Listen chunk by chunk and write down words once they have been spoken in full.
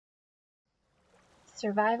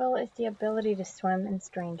Survival is the ability to swim in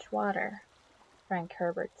strange water, Frank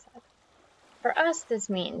Herbert said. For us, this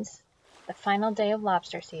means the final day of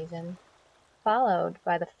lobster season, followed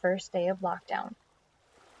by the first day of lockdown.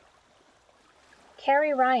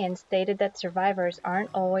 Carrie Ryan stated that survivors aren't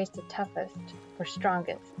always the toughest or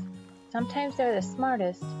strongest. Sometimes they're the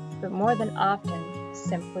smartest, but more than often,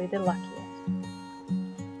 simply the luckiest.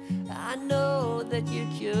 I know that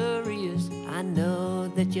you're curious, I know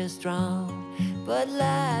that you're strong, but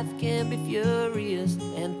life can be furious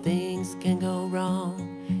and things can go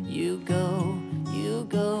wrong. You go,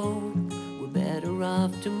 we're better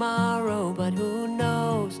off tomorrow, but who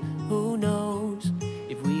knows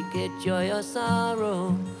if we get joy or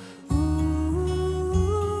sorrow.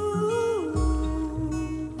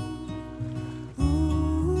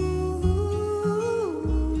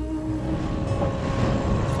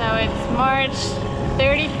 So it's March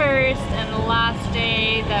 31st and the last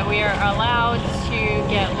day that we are allowed to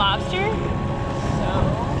get lobster. So,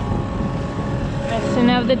 mission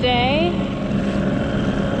of the day.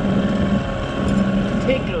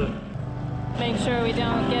 Tickle. Make sure we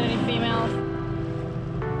don't get any females.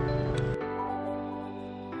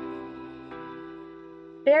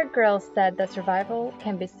 Bear Grylls said that survival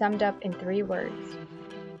can be summed up in 3 words.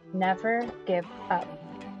 Never give up.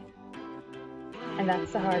 And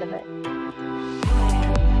that's the heart of it.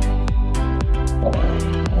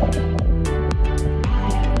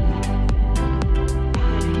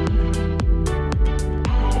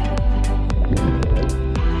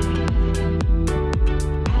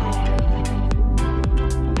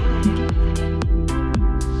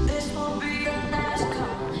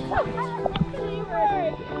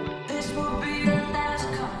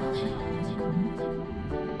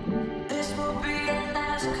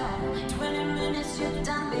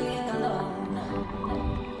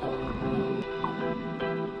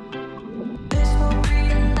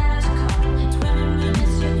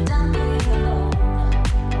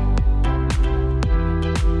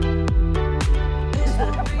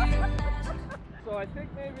 I think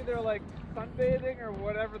maybe they're like sunbathing or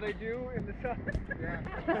whatever they do in the sun. Yeah.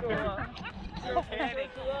 So, they're tanning.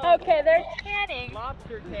 Okay, they're tanning.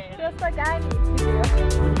 Lobster tan. Just like I need to do.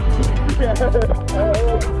 We'll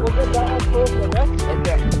get that on close one, yeah?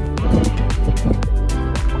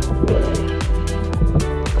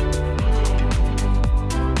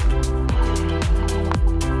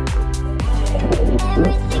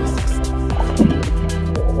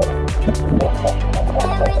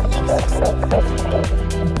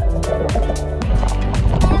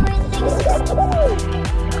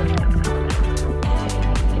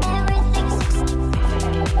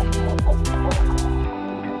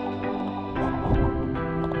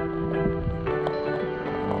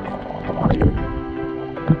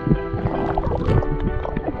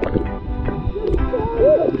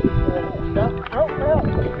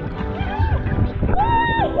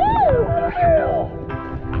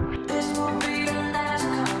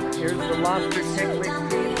 Here's the lobster tickling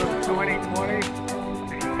team of 2020.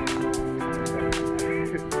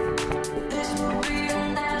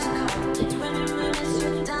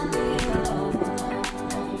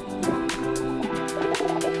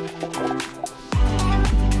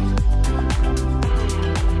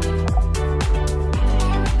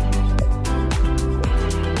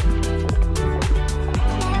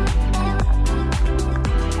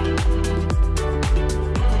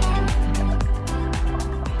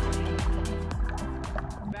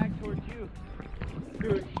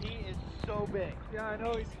 Dude, he is so big. Yeah, I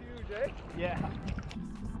know, he's huge, eh? Yeah.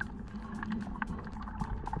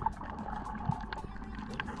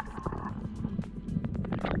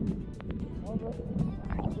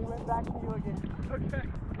 We went back to you again. Okay.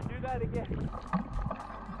 Do that again.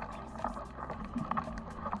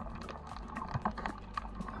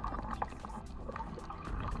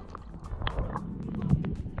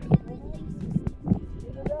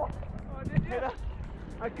 Oh, did you?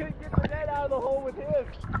 I couldn't get the net out of the hole with his.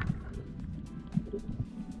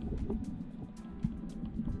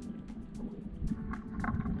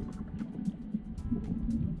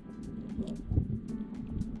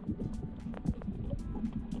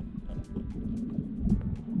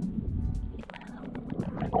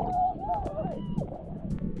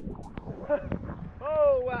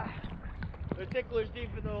 Oh, wow. The tickler's deep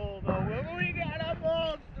in the hole, though. What do you got up,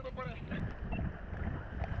 balls? Does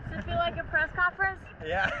it feel like a press conference?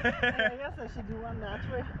 Yeah. I guess I should do one that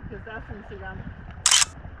way, because that's Instagram.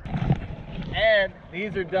 And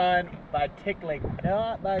these are done by tickling,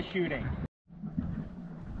 not by shooting.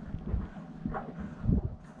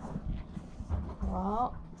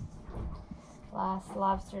 Well, last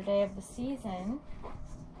lobster day of the season.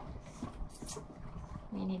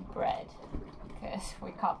 need bread because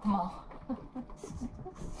we caught them all.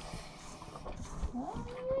 Oh,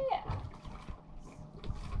 yeah.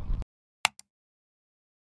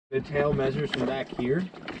 The tail measures from back here.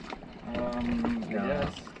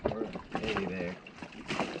 Yes. Or maybe there.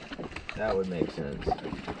 That would make sense.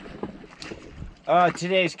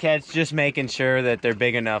 Today's catch, just making sure that they're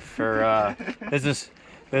big enough for. This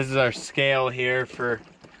is our scale here for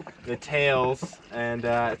the tails, and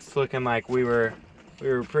it's looking like we were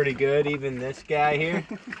pretty good. Even this guy here,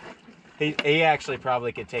 he actually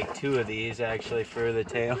probably could take 2 of these actually for the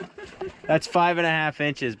tail. That's 5.5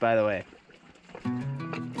 inches, by the way.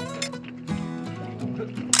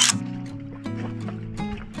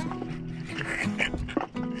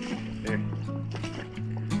 There.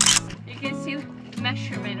 You can see the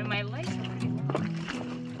measurement of my license.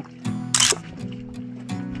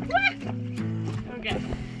 Okay.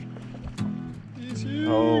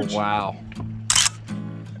 Oh wow.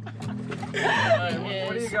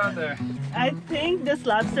 What do you got there? I think this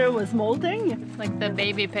lobster was molting. Like the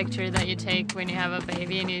baby picture that you take when you have a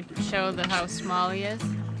baby and you show how small he is.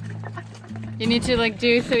 You need to like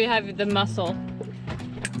do so you have the muscle.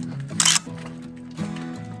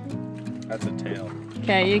 That's a tail.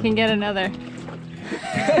 Okay, you can get another.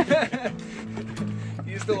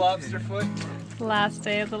 Use the lobster foot. Last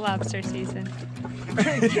day of the lobster season.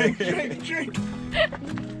 Drink.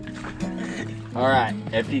 All right,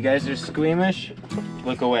 if you guys are squeamish,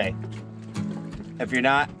 look away. If you're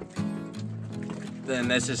not, then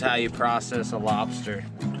this is how you process a lobster.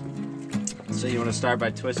 So you want to start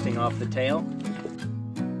by twisting off the tail.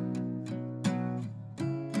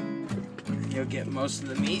 You'll get most of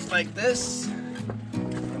the meat like this.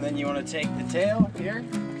 And then you want to take the tail here.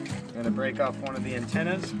 You're going to break off one of the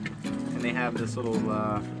antennas. And they have this little,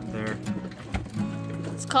 there.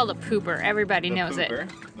 It's called a pooper. Everybody knows it.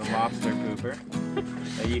 The lobster pooper.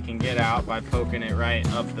 That you can get out by poking it right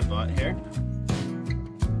up the butt here.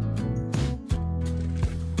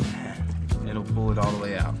 It'll pull it all the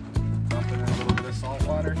way out. Dump it in a little bit of salt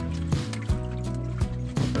water.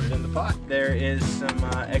 Put it in the pot. There is some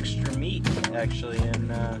extra meat actually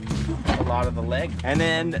in a lot of the leg. And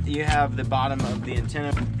then you have the bottom of the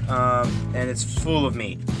antenna and it's full of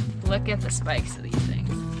meat. Look at the spikes of these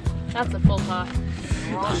things. That's a full pot.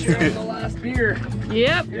 We're all sharing the last beer.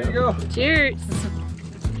 Yep. Here you go. Cheers.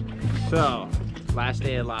 So, last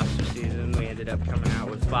day of lobster season, we ended up coming out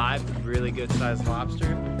with 5 really good sized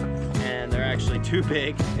lobster. And they're actually too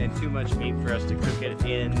big and too much meat for us to cook it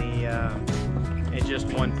in in just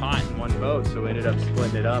one pot in one boat. So we ended up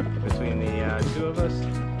splitting it up between the 2 of us.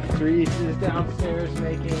 Therese is downstairs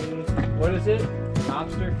making, what is it?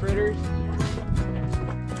 Lobster fritters.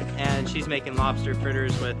 And she's making lobster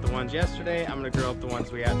fritters with the ones yesterday. I'm gonna grill up the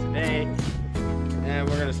ones we got today. And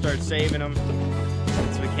we're gonna start saving them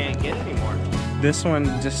since we can't get any more. This one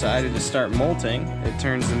decided to start molting. It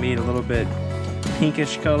turns the meat a little bit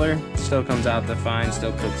pinkish color. Still comes out the fine,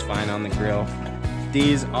 still cooks fine on the grill.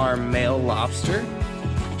 These are male lobster.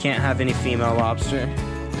 You can't have any female lobster.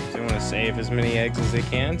 So you want to save as many eggs as they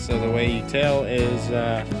can. So the way you tell is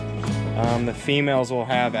the females will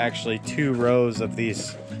have actually 2 rows of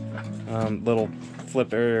these little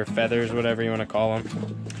flipper or feathers, whatever you want to call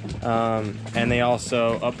them. And they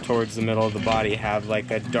also, up towards the middle of the body, have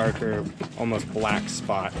like a darker, almost black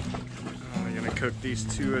spot. I'm gonna cook these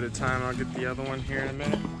 2 at a time. I'll get the other one here in a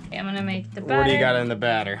minute. I'm gonna make the batter. What do you got in the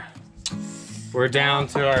batter? We're down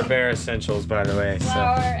to our bare essentials, by the way.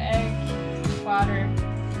 Flour, So. egg, water,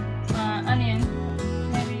 onion,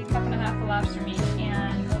 maybe 1.5 cups of lobster meat,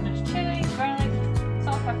 and a little bit of chili, garlic,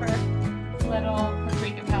 salt, pepper, a little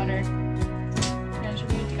paprika powder. And should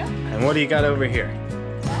be good to go. And what do you got over here?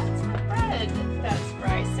 That's bread. That's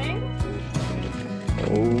rising.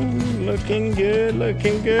 Oh, looking good,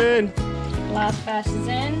 looking good. Last batch is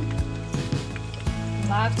in.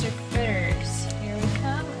 Lobster fritters. Here we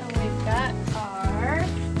come, and we've got our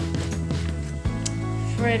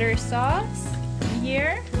fritter sauce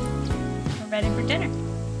here. We're ready for dinner.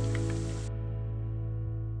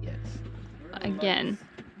 Yes. Again.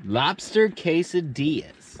 Lobster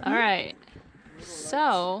quesadillas. All right.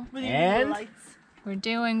 So And we're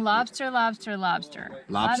doing lobster, lobster, lobster.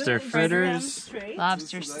 lobster fritters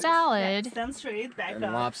Lobster salad. Stand straight, back and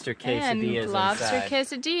up. lobster And quesadillas lobster inside.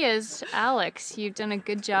 quesadillas. Alex, you've done a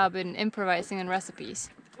good job in improvising on recipes.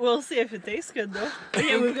 We'll see if it tastes good though.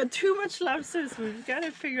 Okay, we've got too much lobster, so we've got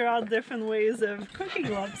to figure out different ways of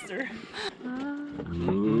cooking lobster.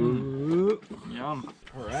 Ooh, yum.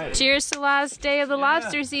 All right. Cheers to the last day of the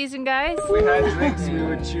lobster season, guys. If we had drinks, we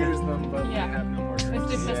would cheers them, but Yeah. we have no more drinks.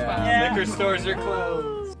 Let's do this one. Yeah. Liquor stores are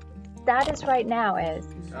closed. Status right now is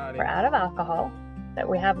we're out of alcohol, that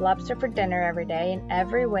we have lobster for dinner every day in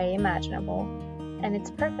every way imaginable, and it's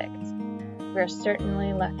perfect. We're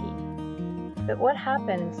certainly lucky. But what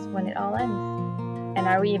happens when it all ends? And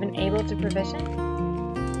are we even able to provision?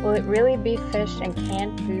 Will it really be fish and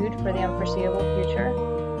canned food for the unforeseeable future?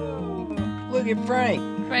 Look at Frank.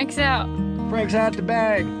 Frank's out. Frank's out the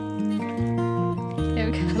bag. There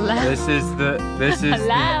we go. Hello. This is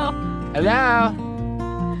Hello. Hello.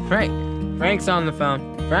 Frank's on the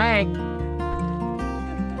phone. Frank.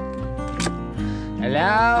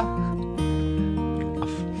 Hello.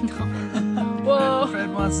 Whoa.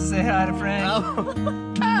 Fred wants to say hi to Frank. Oh.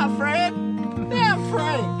 Hi, Fred. Yeah,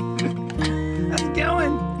 Frank. How's it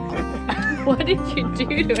going? What did you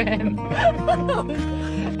do to him?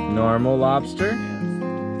 Normal lobster.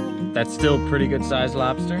 That's still pretty good sized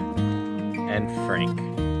lobster. And Frank.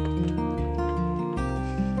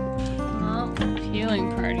 Well,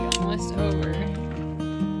 peeling party almost over.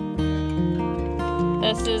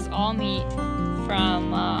 This is all meat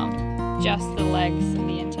from just the legs and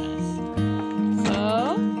the antennas.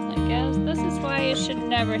 So, I guess this is why you should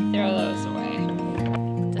never throw those away.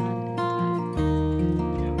 Done.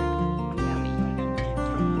 Yummy.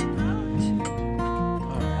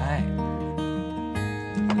 Alright.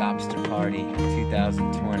 Lobster Party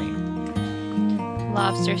 2020.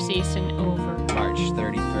 Lobster season over. March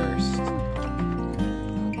 31st.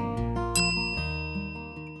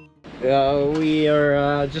 We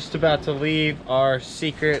are just about to leave our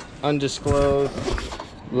secret, undisclosed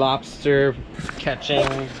lobster catching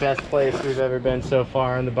best place we've ever been so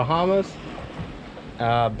far in the Bahamas,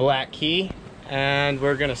 Black Key, and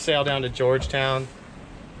we're gonna sail down to Georgetown.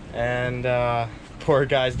 And poor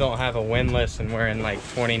guys don't have a windlass, and we're in like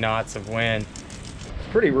 20 knots of wind.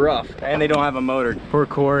 Pretty rough, and they don't have a motor. Poor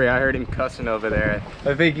Corey, I heard him cussing over there.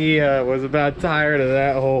 I think he was about tired of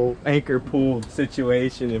that whole anchor pulled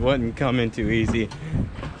situation. It wasn't coming too easy.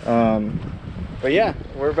 But yeah,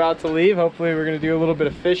 we're about to leave. Hopefully we're gonna do a little bit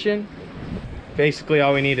of fishing. Basically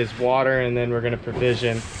all we need is water, and then we're gonna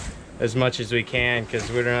provision as much as we can,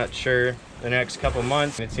 because we're not sure the next couple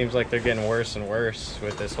months. It seems like they're getting worse and worse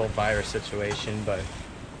with this whole virus situation, but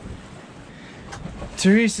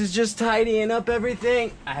Therese is just tidying up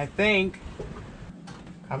everything, I think.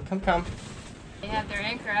 Come. They have their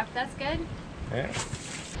anchor up, that's good. Yeah.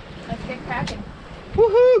 Let's get cracking.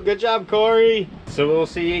 Woohoo! Good job, Corey. So we'll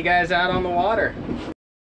see you guys out on the water.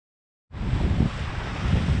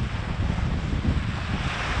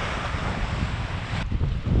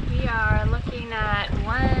 We are looking at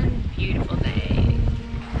one beautiful day.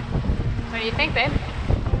 What do you think, babe?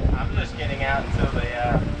 I'm just getting out until they,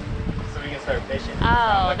 so we can start fishing.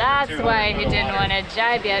 Oh, that's why you didn't want to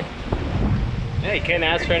jibe yet. Yeah, you can't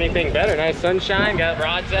ask for anything better. Nice sunshine, got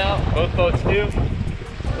rods out, both boats do.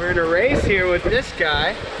 We're in a race here with this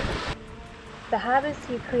guy. The habits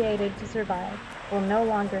you created to survive will no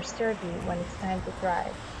longer serve you when it's time to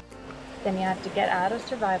thrive. Then you have to get out of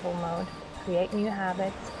survival mode, create new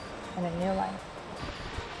habits and a new life,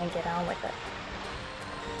 and get on with it.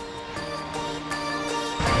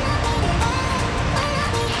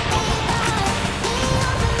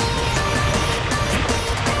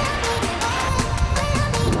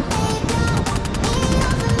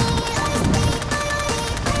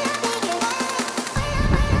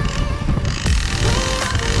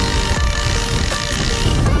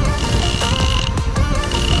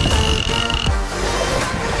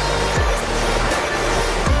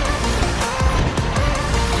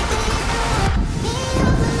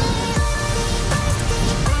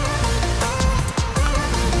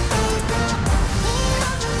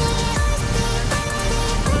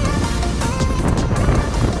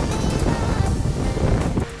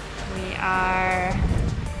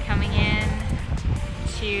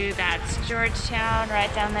 That's Georgetown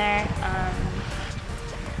right down there.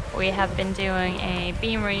 We have been doing a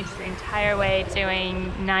beam reach the entire way,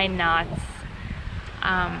 doing 9 knots.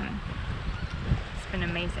 It's been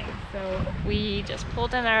amazing. So we just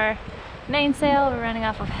pulled in our mainsail, we're running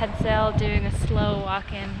off of headsail, doing a slow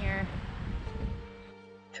walk-in here.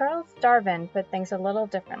 Charles Darwin put things a little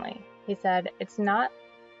differently. He said, "It's not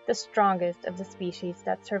the strongest of the species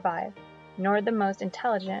that survive, nor the most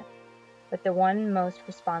intelligent, but the one most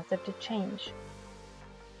responsive to change."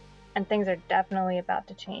 And things are definitely about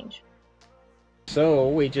to change. So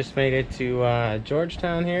we just made it to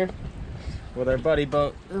Georgetown here with our buddy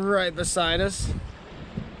boat right beside us.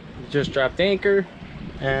 Just dropped anchor,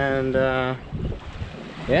 and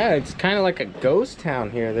yeah, it's kind of like a ghost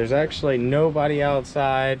town here. There's actually nobody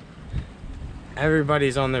outside.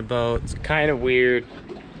 Everybody's on their boat. It's kind of weird.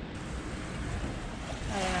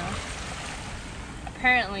 I don't know.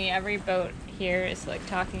 Apparently every boat here is like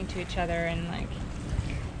talking to each other and like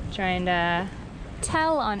trying to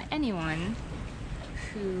tell on anyone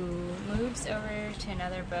who moves over to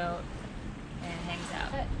another boat and hangs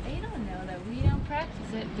out. But they don't know that we don't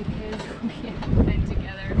practice it because we have been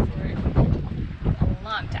together for a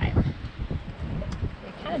long time.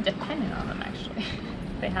 We're kind of dependent on them actually.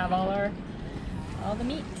 They have all the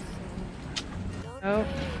meat. So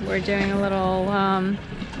we're doing a little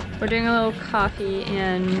coffee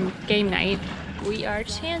and game night. We are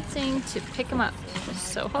chancing to pick them up,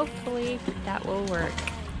 so hopefully that will work.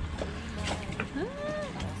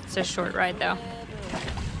 It's a short ride though.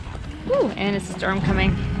 Woo, and it's a storm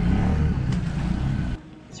coming.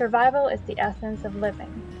 Survival is the essence of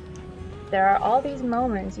living. There are all these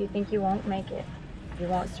moments you think you won't make it, you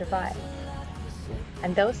won't survive.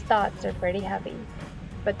 And those thoughts are pretty heavy.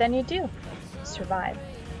 But then you do survive.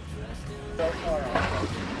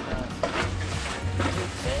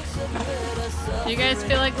 Do you guys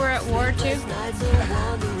feel like we're at war too?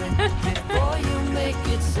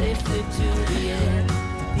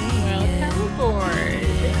 Welcome aboard.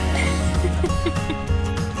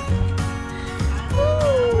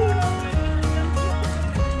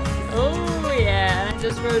 Oh yeah, I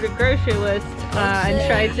just wrote a grocery list and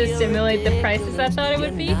tried to simulate the prices I thought it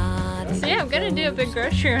would be. So yeah, I'm gonna do a big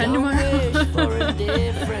grocery run tomorrow.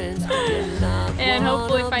 And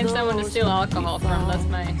hopefully find someone to steal alcohol from. That's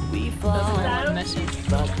my one mission.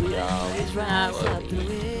 That will be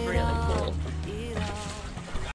really cool.